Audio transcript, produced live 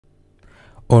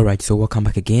Alright, so welcome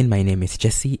back again. My name is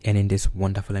Jesse, and in this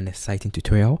wonderful and exciting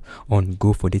tutorial on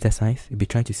Go4DataScience, we'll be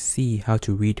trying to see how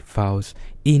to read files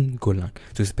in Golang.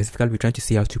 So specifically, we're trying to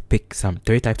see how to pick some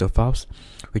 3 types of files,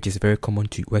 which is very common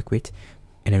to work with,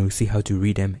 and then we'll see how to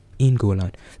read them in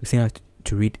Golang. We'll see how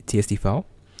to read TXT file,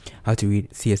 how to read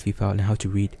CSV file, and how to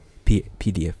read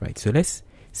PDF, right? So let's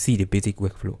see the basic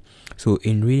workflow. So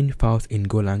in reading files in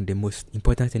Golang, the most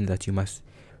important thing that you must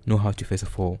know how to first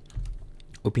of all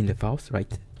open the files,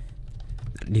 right?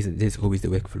 This is always the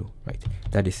workflow, right?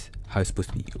 That is how it's supposed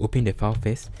to be. You open the file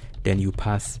first, then you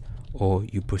pass or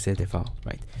you process the file,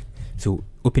 right? So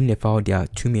opening the file, there are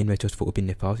 2 main methods for opening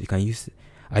the files. You can use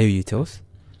IOUtils,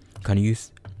 you can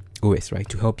use OS, right,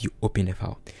 to help you open the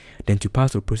file. Then to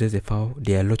pass or process the file,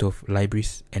 there are a lot of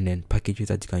libraries and then packages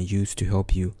that you can use to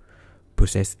help you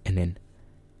process and then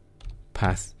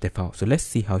pass the file. So let's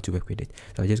see how to work with it.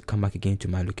 So I'll just come back again to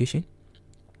my location.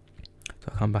 So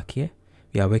I'll come back here.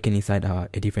 We are working inside a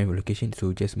different location,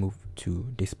 so just move to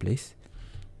this place,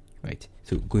 right?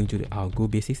 So going to our Go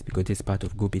Basics, because this is part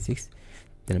of Go Basics.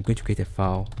 Then I'm going to create a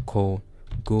file called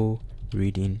Go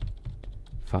Reading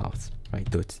Files, right?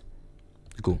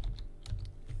 .go.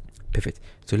 Perfect.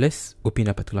 So let's open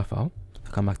a particular file.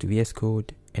 I'll come back to VS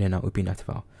Code, and then I'll open that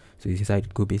file. So it's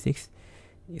inside Go Basics.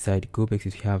 Inside Go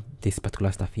Basics, we have this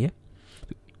particular stuff here.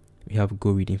 We have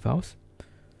Go Reading Files,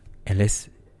 and let's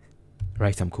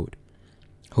write some code.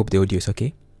 Hope the audio is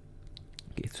okay.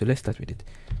 Okay, so let's start with it.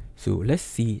 So let's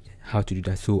see how to do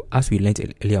that. So as we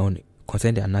learned earlier on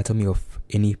concerning the anatomy of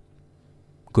any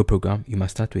Go program, you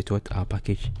must start with what? Our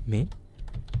package main,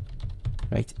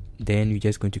 right? Then we're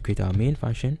just going to create our main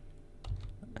function.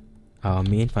 Our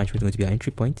main function is going to be our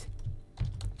entry point,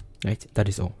 right? That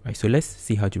is all, right? So let's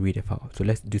see how to read a file. So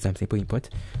let's do some simple import.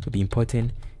 So be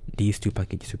importing these 2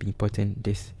 packages. So be importing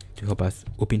this to help us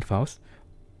open files,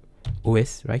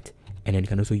 OS, right? And then you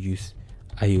can also use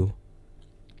IOUtil,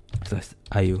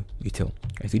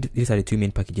 right? So these are the 2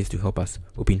 main packages to help us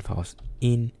open files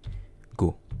in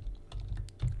Go.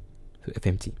 So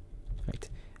FMT, right?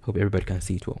 Hope everybody can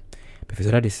see it well. Perfect.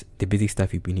 So that is the basic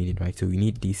stuff we'll be needing, right? So we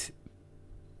need these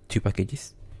 2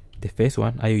 packages. The first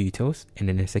one, IOUtils, and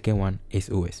then the second one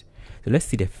is OS. So let's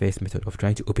see the first method of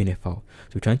trying to open a file.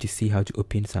 So we're trying to see how to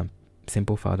open some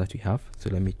simple file that we have.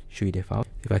 So let me show you the file.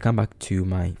 If I come back to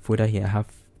my folder here, I have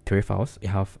 3 files. I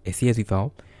have a CSV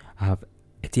file, I have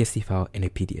a TXT file, and a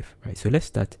PDF, right? So let's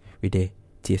start with the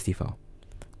TXT file.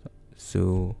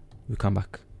 So we come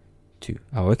back to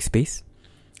our workspace,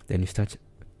 then we start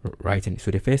writing.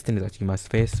 So the first thing is that you must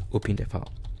first open the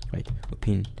file, right?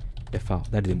 Open the file.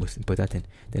 That is the most important thing.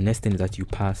 The next thing is that you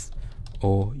pass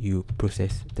or you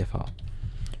process the file.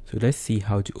 So let's see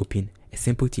how to open a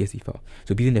simple TXT file.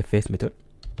 So using the first method,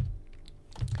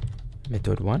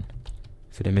 method 1.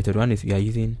 So the method 1 is we are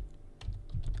using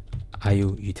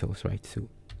IOUtils, right? So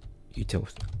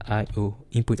utils, IO,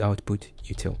 input output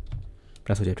util.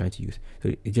 That's what you're trying to use.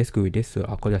 So it just go with this. So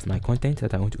I'll call that my content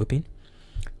that I want to open.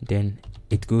 Then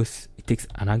it takes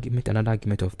another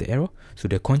argument of the error. So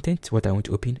the content, what I want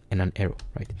to open, and an error,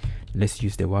 right? Let's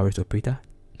use the walrus operator,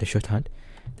 the shorthand.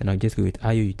 Then I'll just go with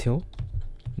IOUtil.read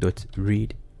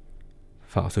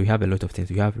file. So we have a lot of things.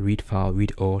 We have read file,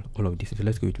 read all of this. So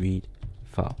let's go with read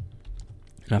file.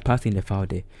 Now pass in the file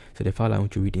there. So the file I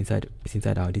want to read is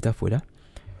inside our data folder,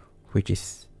 which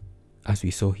is, as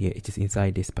we saw here, it is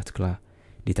inside this particular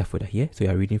data folder here. So you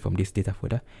are reading from this data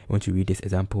folder. I want to read this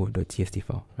example.txt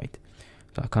file, right?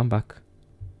 So I'll come back,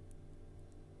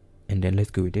 and then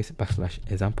let's go with this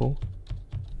 \example.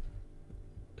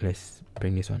 Let's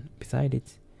bring this one beside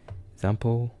it.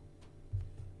 Example.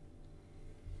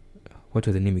 What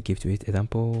was the name we gave to it?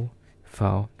 Example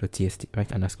file.txt, right?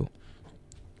 Underscore.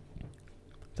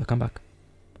 So come back,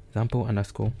 example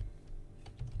underscore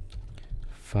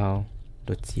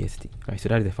file.txt, right? So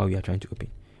that is the file we are trying to open.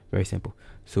 Very simple.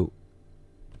 So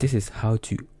this is how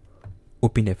to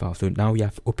open the file. So now we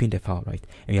have opened the file, right?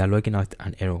 And we are logging out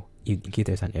an error in case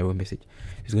there's an error message.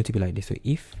 It's going to be like this. So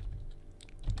if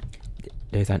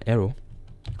there's an error,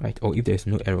 right, or if there's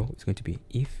no error, it's going to be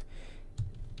if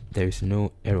there is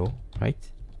no error,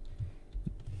 right?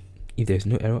 If there's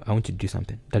no error, I want you to do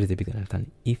something. That is the big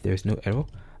understanding. If there is no error,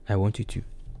 I want you to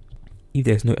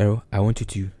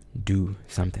do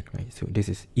something, right? So this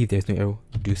is if there's no error,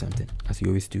 do something, as we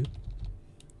always do.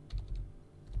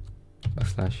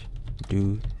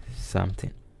 /do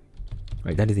something,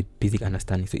 right? That is the basic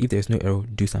understanding. So if there's no error,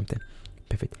 do something.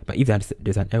 Perfect. But if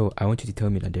there's an error, I want you to tell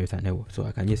me that there is an error. So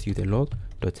I can just use the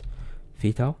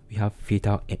log.fatal. We have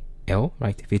fatal L,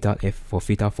 right? Fatal F for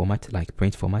fatal format, like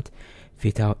print format.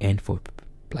 Fatal N for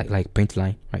like print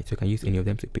line, right? So you can use any of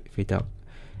them. So fatal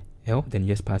L, then you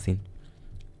just pass in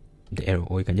the error,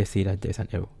 or you can just say that there's an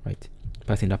error, right?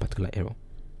 Passing that particular error.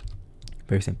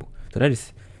 Very simple. So that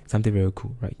is something very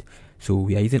cool, right? So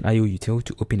we are using IOUtil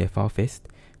to open a file first,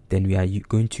 then we are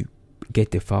going to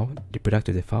get the file, the product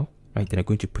of the file, right? Then I'm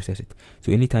going to process it.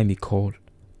 So anytime you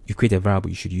create a variable,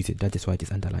 you should use it. That is why it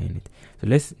is underlying it. So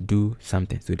let's do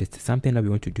something. So the something that we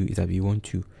want to do is that we want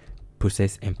to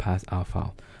process and pass our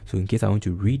file. So in case I want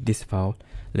to read this file,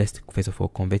 let's first of all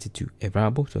convert it to a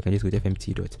variable. So I can just go to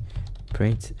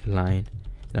fmt.print line,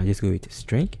 and I'll just go with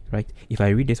string, right? If I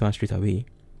read this one straight away,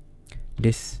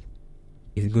 this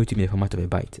is going to be in the format of a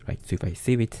byte, right? So if I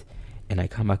save it and I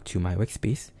come back to my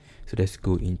workspace, so let's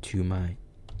go into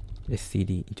let's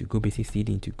cd into Go Basics,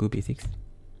 cd into Go Basics,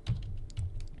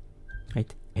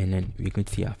 right? And then we're going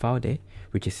to see our file there,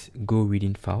 which is Go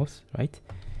reading files, right?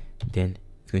 Then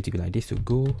it's going to be like this. So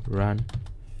go run,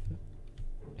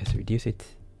 let's reduce it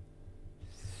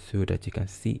so that you can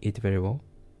see it very well.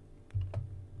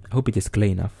 I hope it is clear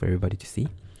enough for everybody to see.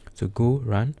 So go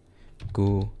run,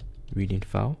 go reading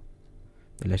file,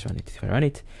 and let's run it. If I run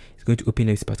it, it's going to open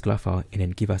this particular file and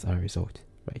then give us our result,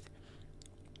 right?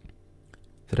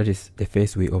 So that is the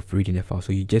first way of reading a file.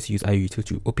 So you just use IOUtil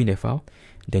to open a file,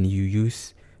 then you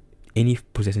use any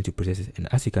processing to process it.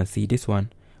 And as you can see, this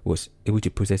one was able to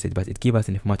process it, but it gave us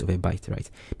in the format of a byte, right?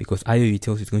 Because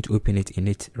IOUtil is going to open it in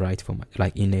its right format,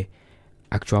 like in a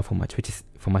actual format, which is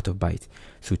format of byte.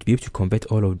 So to be able to convert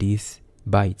all of these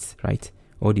bytes, right,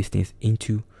 all these things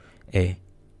into a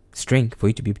string, for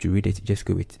you to be able to read it, just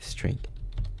go with string.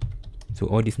 So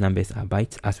all these numbers are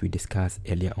bytes, as we discussed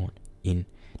earlier on in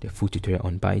the full tutorial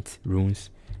on bytes, runes,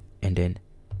 and then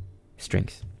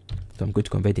strings. So I'm going to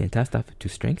convert the entire stuff to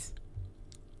strings,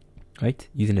 right,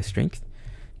 using the strings.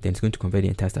 Then it's going to convert the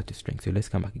entire stuff to strings. So let's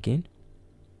come back again.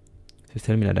 So it's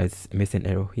telling me that there's a missing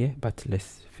error here, but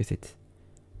let's fix it.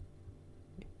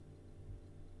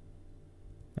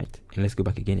 Right, and let's go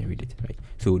back again and read it, right?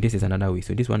 So this is another way.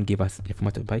 So this one gave us the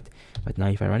format of byte, but now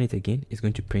if I run it again, it's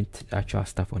going to print the actual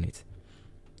stuff on it.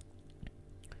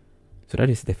 So that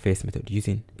is the first method,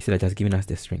 using, instead of just giving us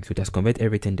the string. So just convert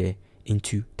everything there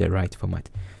into the right format.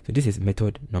 So this is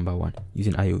method number 1,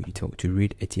 using IOUtil to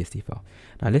read a TXT file.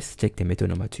 Now let's check the method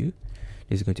number 2.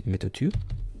 This is going to be method 2.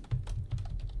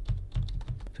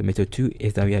 So method 2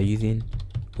 is that we are using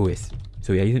OS.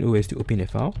 So we are using OS to open a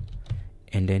file,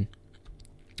 and then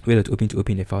whether to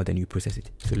open a file, then you process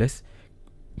it. So let's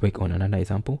work on another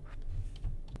example.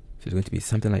 So it's going to be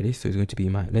something like this. So it's going to be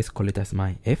let's call it as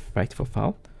my F, right, for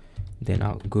file. Then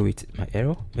I'll go with my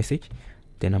error message.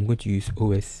 Then I'm going to use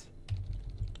OS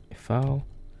file,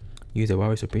 use the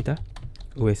wireless operator,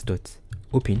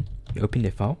 os.open, you open the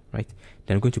file, right?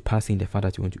 Then I'm going to pass in the file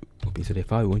that you want to open. So the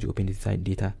file you want to open is inside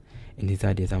data, and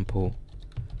inside the example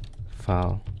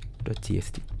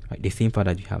file.txt, right? The same file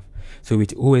that you have. So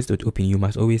with os.open, you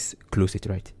must always close it,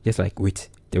 right? Just like with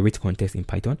the wait context in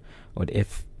Python, or the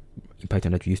F in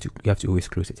Python that you have to always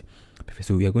close it. Perfect.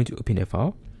 So we are going to open the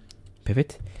file.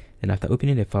 Perfect. And after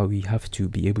opening the file, we have to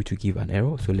be able to give an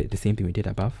error. So let the same thing we did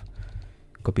above,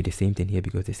 copy the same thing here,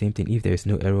 because the same thing, if there is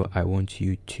no error, I want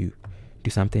you to do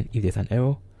something. If there's an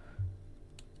error,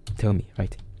 tell me,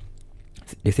 right?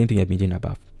 The same thing I've been doing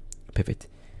above. Perfect.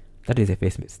 That is the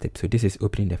first step. So this is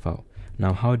opening the file.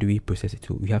 Now, how do we process it?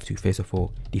 So we have to first of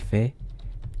all defer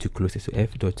to close it. So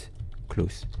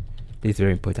f.close. This is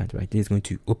very important, right? This is going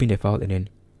to open the file and then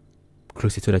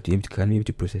close it so that you can be able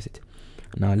to process it.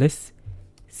 Now let's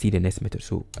see the next method.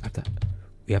 So after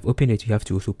we have opened it, you have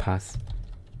to also pass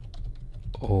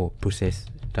or process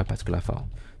that particular file.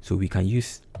 So we can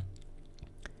use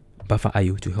buffer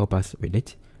IO to help us with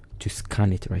it, to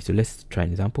scan it, right? So let's try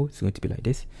an example. It's going to be like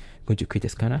this. I'm going to create a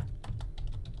scanner.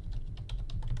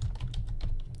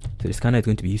 So the scanner is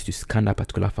going to be used to scan that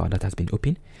particular file that has been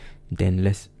opened. Then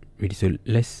let's read it. So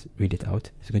let's read it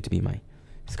out. It's going to be my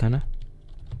scanner.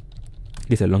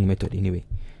 This is a long method anyway.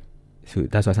 So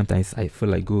that's why sometimes I feel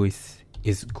like Go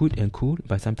is good and cool,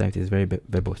 but sometimes it's very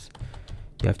verbose.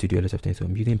 You have to do a lot of things. So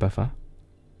I'm using buffer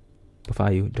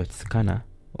IO.scanner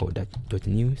or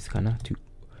 .new scanner to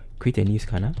create a new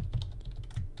scanner,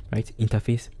 right?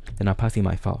 Interface. Then I'm passing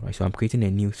my file, right? So I'm creating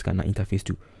a new scanner interface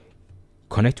to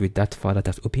connect with that file that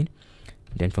has opened.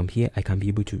 Then from here, I can be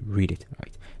able to read it,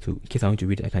 right? So in case I want to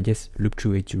read it, I can just loop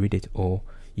through it to read it, or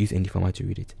use any format to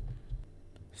read it.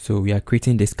 So we are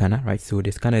creating this scanner, right? So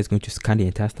the scanner is going to scan the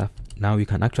entire stuff. Now we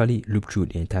can actually loop through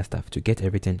the entire stuff to get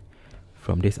everything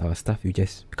from this our stuff. You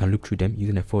can loop through them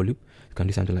using a for loop. You can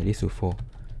do something like this. So for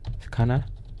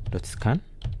scanner.scan,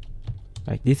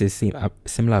 right? This is a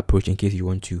similar approach in case you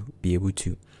want to be able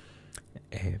to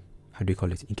how do you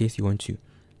call it? In case you want to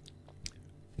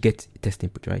get test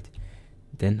input, right?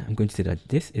 Then I'm going to say that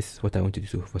this is what I want to do.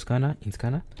 So for scanner, in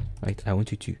scanner, right, I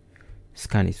want you to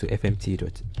scan it. So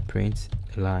fmt.print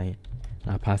line,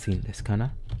 now passing the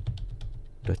scanner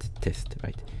dot test,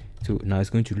 right? So now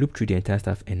it's going to loop through the entire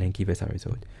stuff and then give us a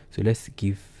result. So let's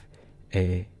give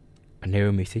an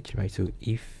error message, right? So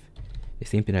if the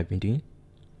same thing I've been doing,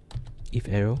 if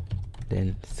error,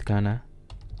 then scanner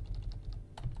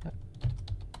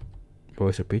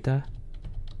voice operator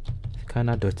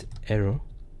scanner dot error,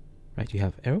 right? You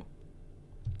have error,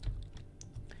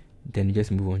 then you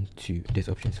just move on to this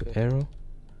option. So error,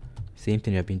 same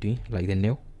thing I've been doing, like the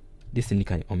nil. This thing you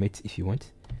can omit if you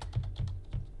want.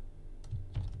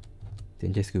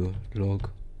 Then just go log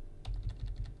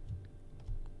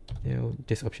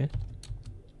this option,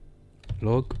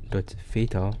 log dot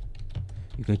fatal.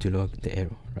 You're going to log the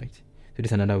error, right? So this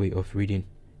is another way of reading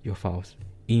your files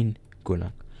in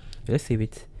Golang. Let's save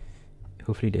it.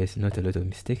 Hopefully there's not a lot of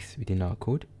mistakes within our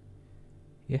code.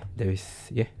 Yeah, there is.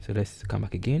 Yeah, so let's come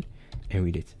back again and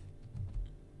read it.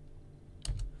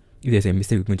 If there's a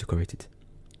mistake, we're going to correct it.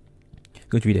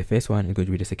 We're going to read the first one and going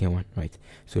to read the second one, right?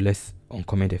 So let's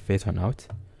uncomment the first one out.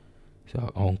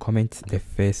 So I'll uncomment the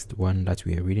first one that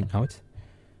we are reading out.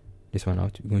 This one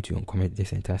out. We're going to uncomment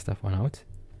this entire stuff one out.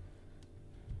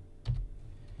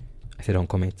 I said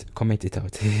uncomment, comment it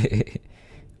out.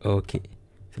 Okay,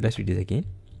 so let's read it again.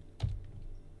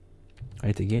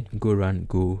 Write it again. Go run,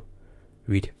 go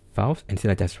read files, and see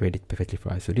that I just read it perfectly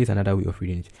for us. So this is another way of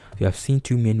reading it. So you have seen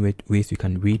two main ways you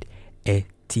can read a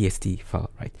TST file,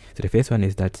 right? So the first one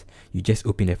is that you just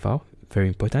open a file, very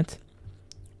important,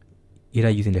 either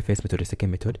using the first method or the second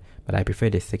method, but I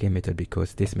prefer the second method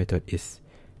because this method is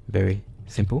very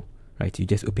simple, right? You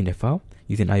just open the file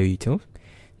using IOUtil,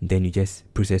 then you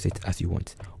just process it as you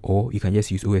want, or you can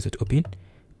just use os.open,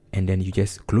 and then you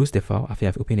just close the file after you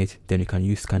have opened it. Then you can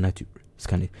use scanner to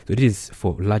scan it. So this is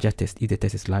for larger tests. If the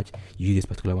test is large, you use this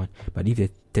particular one, but if the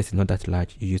test is not that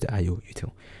large, you use the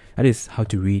IOUtil. That is how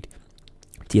to read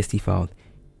TST file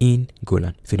in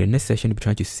Golang. So in the next session, we'll be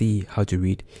trying to see how to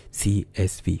read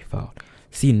CSV file.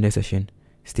 See you in the next session.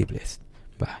 Stay blessed.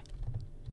 Bye.